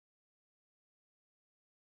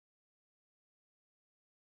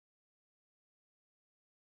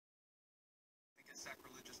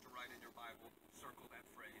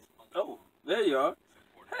Oh, there you are.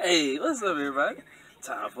 Hey, what's up, everybody?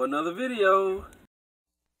 Time for another video.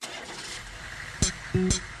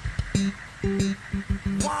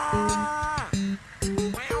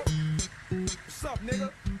 What's up,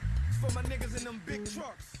 nigga? It's for my niggas in them big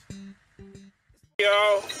trucks.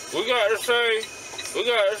 Y'all, we got to say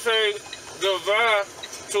goodbye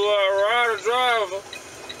to our Ryder driver.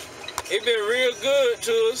 He been real good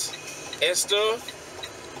to us and stuff,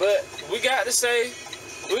 but we got to say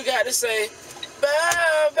bye,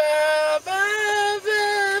 bye, bye,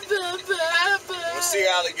 bye, bye, bye. We'll see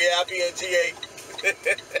how they get. I'll be in G8.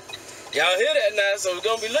 Y'all hear that now, so we're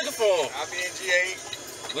gonna be looking for him. I'll be in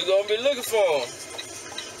G8. We're gonna be looking for him.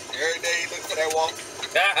 Every day looking for that walk.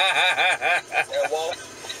 That walk.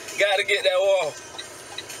 Gotta get that wall.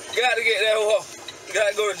 Gotta get that wall.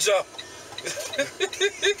 Gotta go to jump.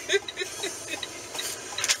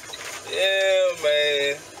 Yeah,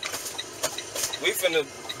 man.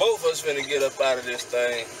 Both of us finna get up out of this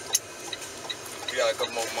thing. We got a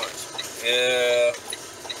couple more months. Yeah.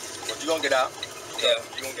 But you gonna get out. Yeah.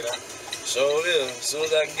 You gonna get out. Sure is. As soon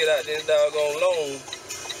as I can get out this doggone loan.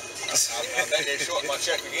 I think they short my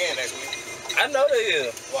check again next week. I know they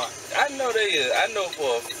is. Why? I know they is. I know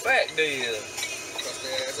for a fact they is. Cuss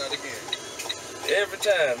their ass out again. Every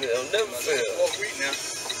time. It'll never fail. 4th week now.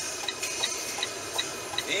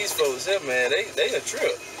 These folks here, man, they a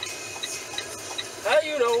trip. How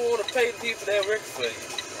you don't want to pay the people that work for you?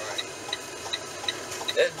 Right.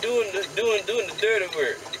 That's doing the dirty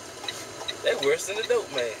work. They worse than the dope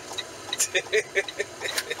man.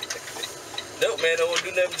 Dope man don't want to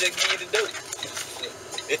do nothing but just give you the dope.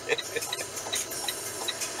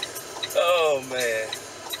 Oh man.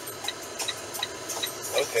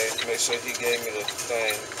 Okay, make sure he gave me the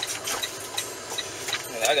thing.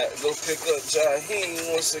 And I got to go pick up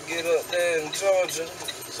Jaheem once I get up there in Georgia,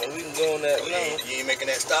 so we can go on that loan. You ain't making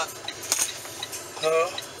that stop?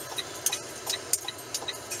 Huh?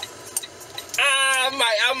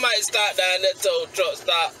 I might stop down that tow truck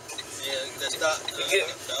stop. Yeah, that stop. The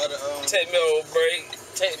other Take me a break.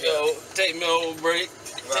 Take me a break.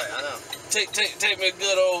 Right, I know. Take me a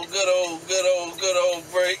good old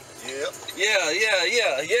break. Yep. Yeah.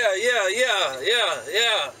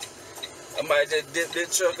 I might just dip that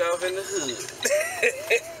truck off in the hood.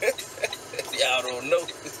 Y'all don't know.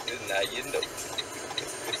 Now you know.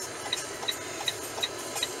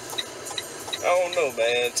 I don't know,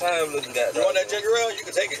 man. Time looking got. You want that ginger ale? You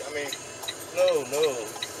can take it. I mean. No.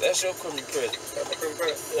 That's your criminal credit. That's my criminal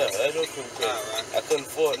credit? Yeah, that's your criminal credit. All right. I couldn't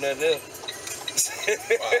afford nothing else.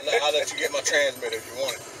 Well, I'll let you get my transmitter if you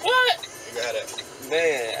want it. What? You got it.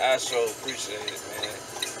 Man, I sure appreciate it, man.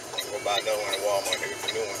 I'm gonna buy another one at Wal-Mart, nigga,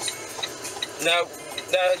 the new ones. Now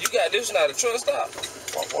you got this now, the truck stop.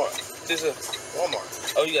 What? This is Wal-Mart.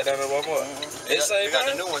 Oh, you got that at Wal-Mart? Mm-hmm. They got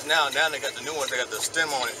the new ones now. Now they got the new ones. They got the stem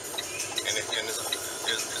on it, and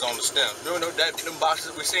it's on the stem. Remember them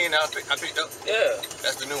boxes we seen I picked up? Yeah.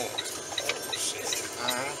 That's the new ones. Oh shit.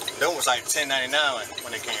 Them was like $10.99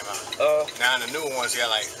 when they came out. Now the new ones they're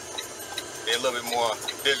a little bit more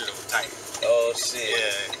digital type. Oh shit.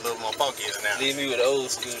 Yeah, a little more funkier now. Leave me with the old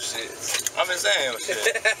school shit. I'm just saying shit.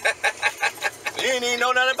 You didn't even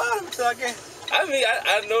know nothing about them until I came. I mean,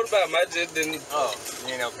 I know about them. I just didn't. Oh,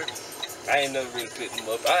 you ain't never picked them. I ain't never really picked them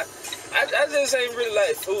up. I just ain't really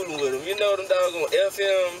like fooling with them. You know them doggone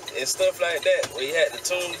FM and stuff like that where you had to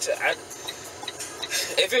tune to.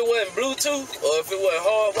 If it wasn't Bluetooth or if it wasn't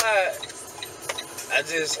hardwired, I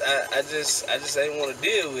just ain't want to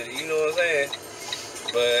deal with it. You know what I'm saying?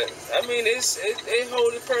 But I mean, it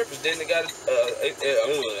holds its purpose. Then it got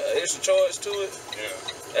extra charge to it. Yeah,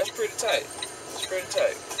 that's pretty tight. It's pretty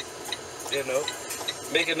tight. You know,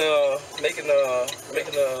 making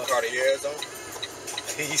Carrirrs on.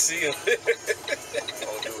 You see him?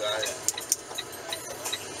 Oh, dude,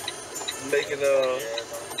 making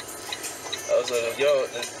so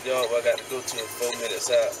y'all, I got to go to 4 minutes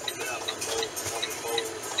out.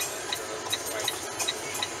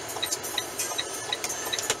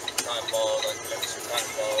 Cotton balls, like some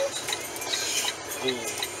cotton balls. Ooh.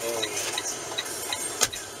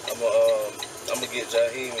 I'm gonna get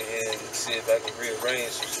Jaheem in here and see if I can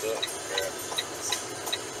rearrange some stuff. Yeah.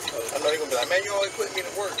 I know you're gonna be like, man, you always putting me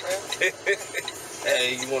to work, man.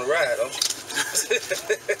 Hey, you wanna ride, don't you?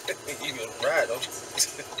 You gonna ride, don't you?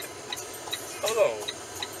 Hold on.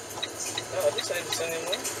 No, this ain't the same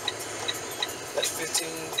one. That's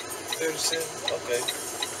 1537. Okay.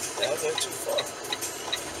 Yeah, I went too far.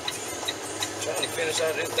 Trying to finish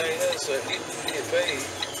out this thing here so at least we can get paid.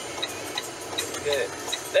 Yeah.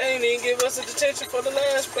 They ain't even give us a detention for the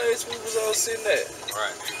last place we was all sitting at.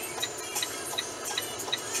 Right.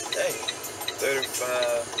 Dang,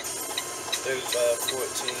 35,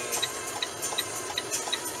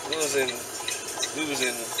 14. We was in, who was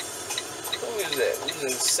that? We was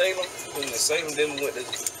in Salem. Then we went to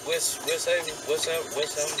West Haven, whatever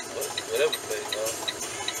place,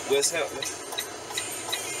 West Hampton. West Hampton,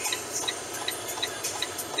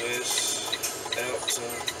 New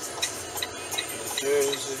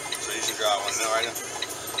Jersey. So you should drive one now, right now?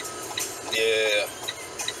 Yeah.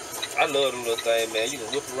 I love them little things, man. You can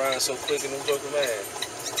whip around so quick in them joker, man.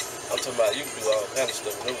 I'm talking about you can do all kind of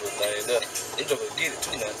stuff with them little things. Them jokers get it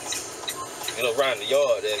too now. You know, around the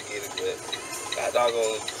yard they'll get it, but that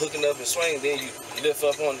doggone hooking up and swing, then you lift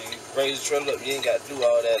up on it, you raise the trailer up, you ain't got to do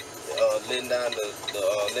all that letting down the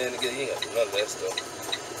landing gear, you ain't got to do none of that stuff.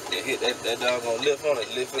 You hit that doggone lift on it,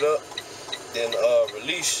 lift it up, then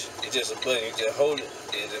release, it's just a button, you just hold it,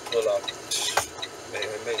 then just pull off. Man,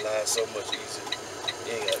 it make life so much easier.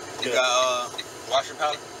 You ain't got to do You got washer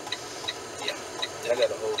powder? Yeah, I got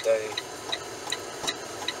the whole thing.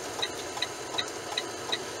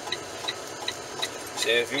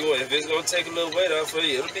 Shit, if it's gonna take a little weight off for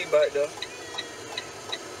you, it'll be back though.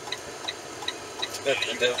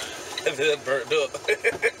 That burnt up.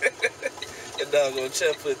 That doggone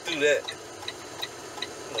chef put through that.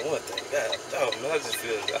 You know one thing, God dog, man, I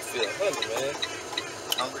feel hungry, man.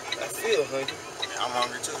 Hungry? I feel hungry. Yeah, I'm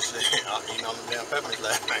hungry too, shit. I'm eating all them damn peppers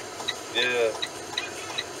last night. Yeah.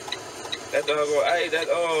 That doggone, I ate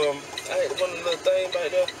one of the little things back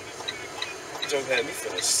there. That joke had me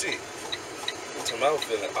feeling sick. I was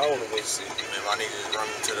feeling all the way sick. Man, I need to just run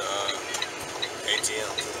to the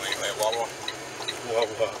ATM at Wal-Mart.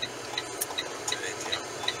 Wal-Mart. To the ATM.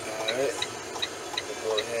 Alright. We'll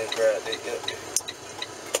go ahead and grab that. Yep.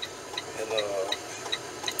 And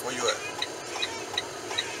where you at?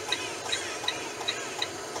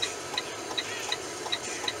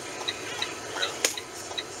 Really?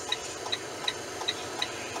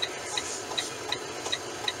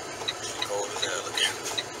 She cold as hell again.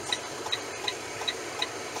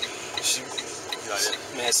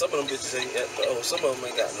 Man, some of them bitches ain't some of them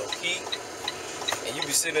ain't got no heat. And you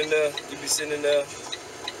be sitting there,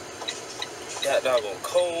 got doggone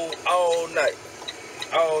cold all night.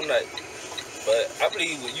 But I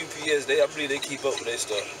believe with UPS, I believe they keep up with their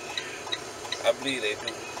stuff. I believe they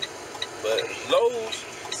do. But Lowe's,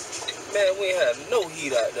 man, we ain't had no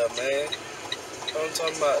heat out there, man. I'm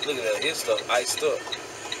talking about, look at that, his stuff iced up.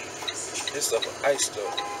 His stuff was iced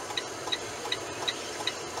up.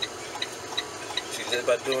 Just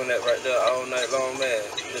by doing that right there all night long, man.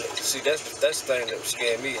 See, that's the thing that was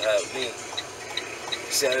scaring me, how me.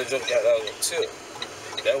 See how that joke got out of the tip.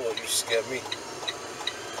 That what used to scare me.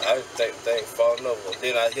 I think the thing falling over.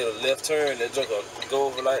 Then I hit a left turn, that joke will go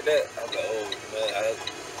over like that. I'm like, oh man,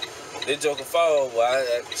 that joke will fall over.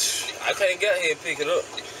 I can't get here and pick it up.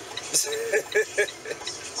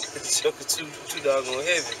 That joke is too doggone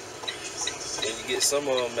heavy. And you get some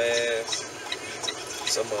of them, man.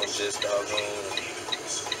 Some of them just doggone.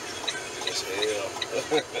 Just hell.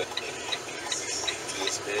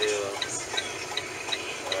 Just hell.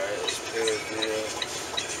 Alright, let's pay the bill.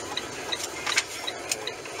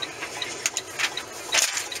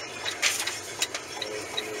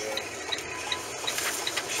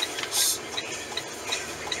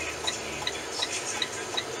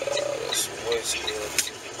 That's way still.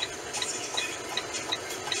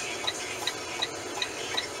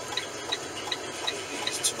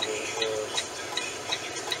 These two in here.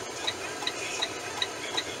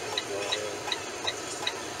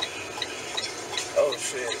 Oh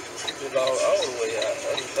shit, you did all the way out. I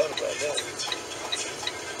didn't thought about that.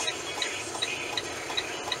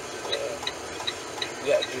 Yeah. You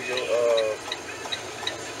gotta do your,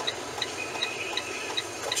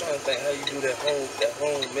 I'm trying to think how you do that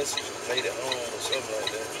home message, made it home or something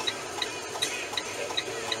like that. You gotta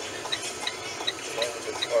do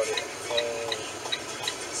language part of home.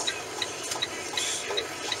 Shit.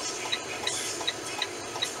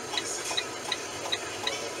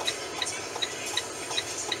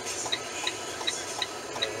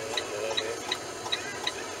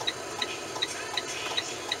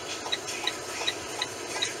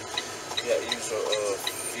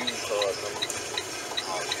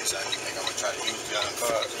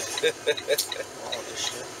 All this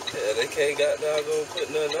shit. Yeah, they can't got doggone put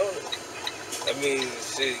nothing on it. I mean,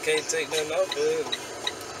 shit, you can't take nothing off of it.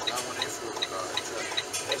 Not when they fruit card.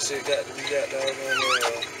 That shit got to be got doggone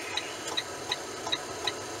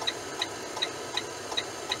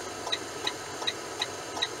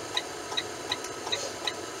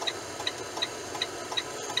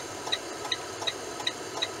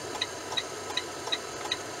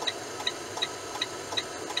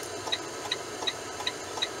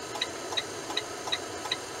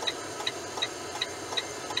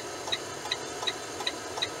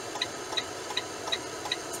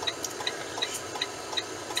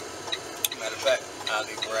I'll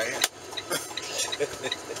leave it right here.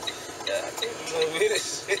 Yeah, I can't do nothing with it.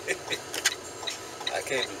 I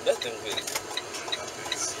can't do nothing with it.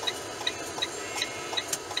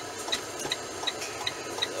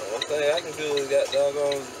 The one thing I can do is got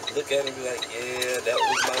doggone look at it and be like, yeah, that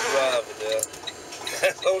was my driver there.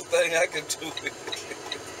 That's the only thing I can do with it.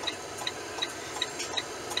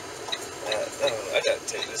 I gotta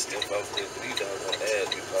take this stuff off there, but these doggone ads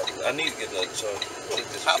be popping. I need to get another charger. What is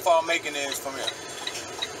this? How far Macon is from here?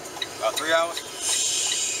 About 3 hours?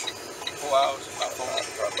 4 hours? About 4?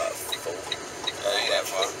 Probably about 4. Ain't that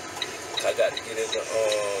far. I got to get into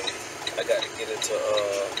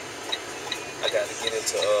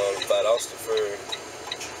Valdosta first.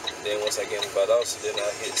 Then once I get into Valdosta, then I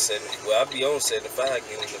hit 70. Well, I'll be on 75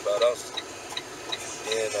 getting into Valdosta.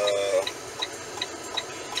 Then yeah,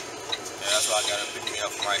 that's why I gotta pick me up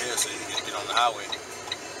from right here so you can get on the highway.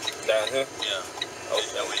 down here. Yeah. Oh,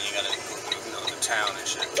 that way you gotta go through, the town and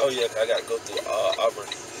shit. Oh yeah, I gotta go through Auburn.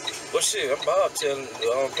 Well shit, I'm bobtailing.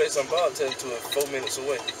 The place I'm bobtailing to is 4 minutes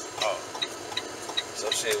away. Oh. So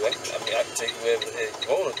shit, I mean I can take you wherever the heck you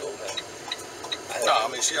wanna go now. No, I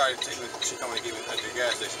mean she already take me. She come and give me at the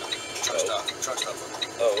gas station, truck stop.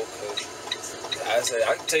 Oh, okay. I said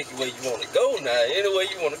I can take you where you want to go now. Anywhere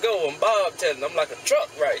you want to go, I'm bobtailing. I'm like a truck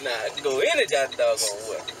right now. I can go any goddamn doggone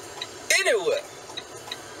where, anywhere.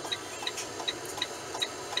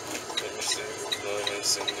 Let me see. Go ahead and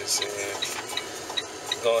send this in.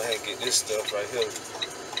 Go ahead and get this stuff right here.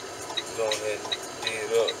 Go ahead and dig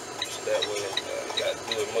it up. So that way I got to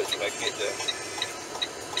do it much when I get there.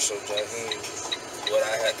 Show Jaheem what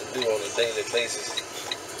I have to do on a daily basis.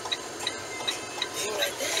 He was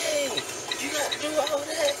like, dang, you got to do all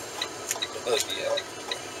that? Look, yeah.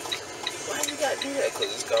 Why you got to do that?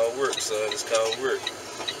 Because it's called work, son. It's called work.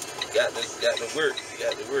 You got to work. You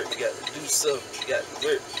got to work. You got to do something. You got to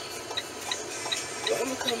work. Well, I'm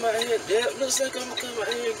going to come out here. Dad, looks like I'm going to come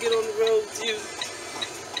out here and get on the road with you.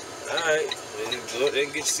 Alright. Go there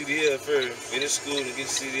and get your CDL first. Finish school and get your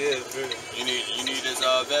CDL first. You need this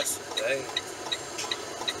vest? Dang.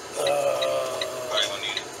 Probably gonna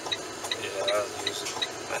need it. Yeah, I'll use it.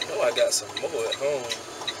 I know I got some more at home.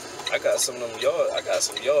 I got some of them yard. I got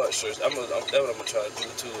some yard shirts. That's what I'm gonna try to do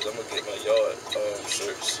too. Is I'm gonna get my yard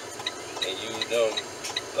shirts and use them.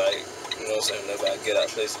 Like, you know what I'm saying? Whenever I get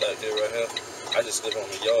out places like this right here, I just slip on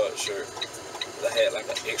the yard shirt. I had like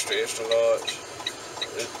an extra large.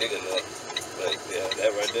 It's big enough. But yeah,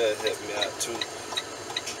 that right there helped me out too.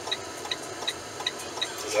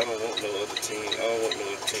 Cause I don't want no other team. I don't want no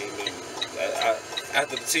other team member.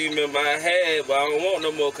 After the team member I had, but I don't want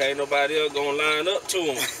no more. Cause ain't nobody else gonna line up to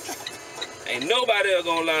him. Ain't nobody else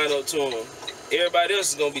gonna line up to him. Everybody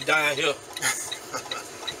else is gonna be down here.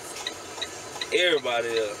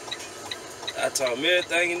 Everybody else. I taught him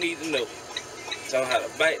everything you need to know. Taught him how to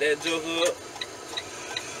bite that joker up.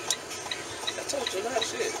 I taught you a lot of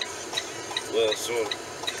shit. Well, sort of,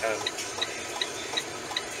 kind of.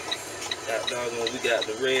 Got doggone, we got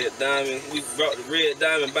the red diamond. We brought the red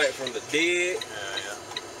diamond back from the dead. Yeah.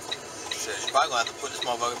 Shit, you probably gonna have to put this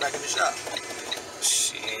motherfucker back in the shop.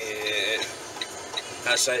 Shit.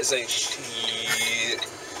 I should say shit.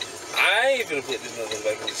 I ain't finna put this motherfucker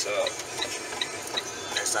back in the shop.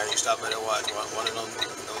 Next time you stop at that watch, one of them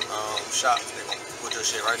shops, they gonna put your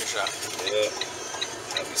shit right in the shop. Yeah.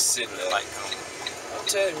 I be sitting there. Light come. I'm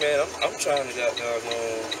telling you, man, I'm trying to got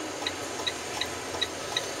doggone.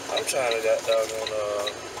 I'm trying to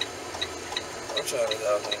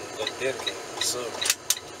go dedicate. So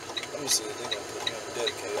let me see if they gonna put me on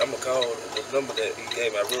dedicate. I'm gonna call the number that he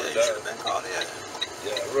gave me. I wrote it down.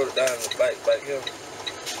 Yeah, I wrote it down in the back here.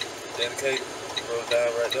 Dedicated. Wrote it down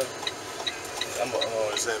right there. I'm gonna call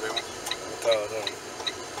them.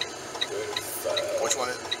 35. Which one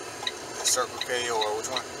is it? Circle K or which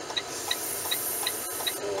one?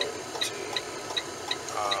 14.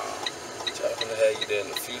 I'm gonna have you there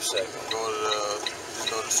in a few seconds. Just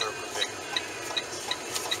go to Circle K.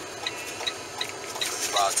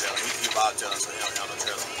 Bobtail. He can be bobtailing, so he don't have no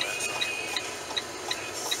trail on the back. So.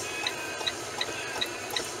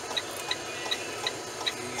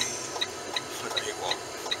 Look how he walk.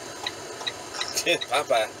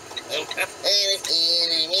 Bye-bye.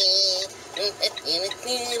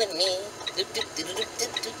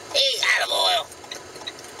 Hey, out of oil.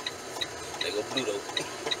 They go Pluto.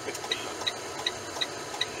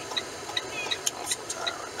 I'm so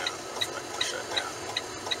tired right now. I feel like I'm gonna shut down.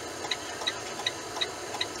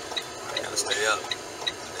 I gotta stay up.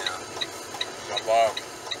 Down. My barb.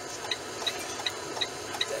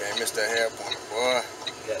 Ain't missed that hair appointment, boy.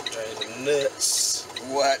 You gotta train them nuts.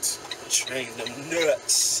 What? Train them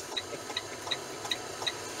nuts.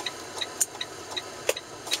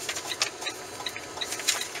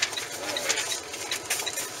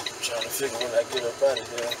 figure when I get up out of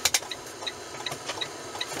here.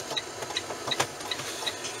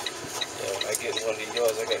 Yeah, when I get in one of these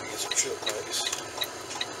yards, I gotta get some trip bikes.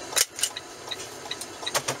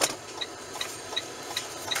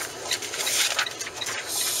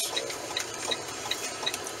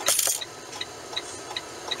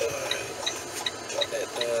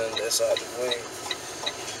 That's out the way.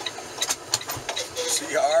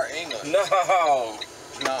 CR ain't nothing. No.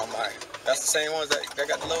 No, Mike. That's the same ones that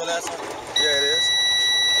got the low last one? Yeah, it is.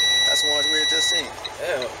 That's the ones we had just seen.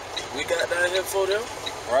 Damn. We got down here for them?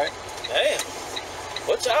 Right? Damn.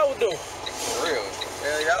 What y'all was doing? For real.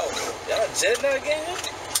 Hell, y'all was doing. Y'all jetting out again?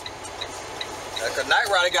 That's cause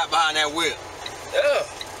Nightrida got behind that wheel. Yeah.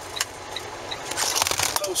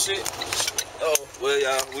 Oh shit. Oh, well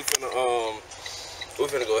y'all, we finna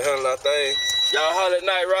go handle our thing. Y'all holler at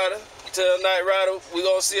Nightrida. Tell Nightrida we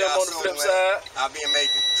gonna see him on the flip side. I'll be in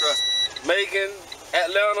Macon, trust me. Macon,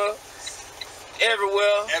 Atlanta,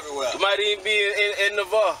 everywhere. Everywhere. We might even be in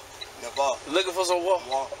Navajo. Navajo. Looking for some water.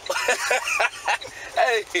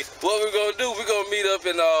 Hey, what we gonna do? We gonna meet up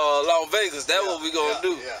in Las Vegas. That's what we gonna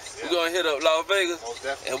do. We gonna hit up Las Vegas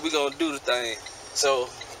and we gonna do the thing. So,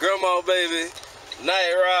 grandma, baby,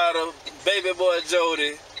 Nightrida, baby boy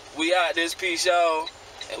Jody, we out this piece, y'all,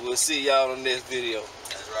 and we'll see y'all on this video.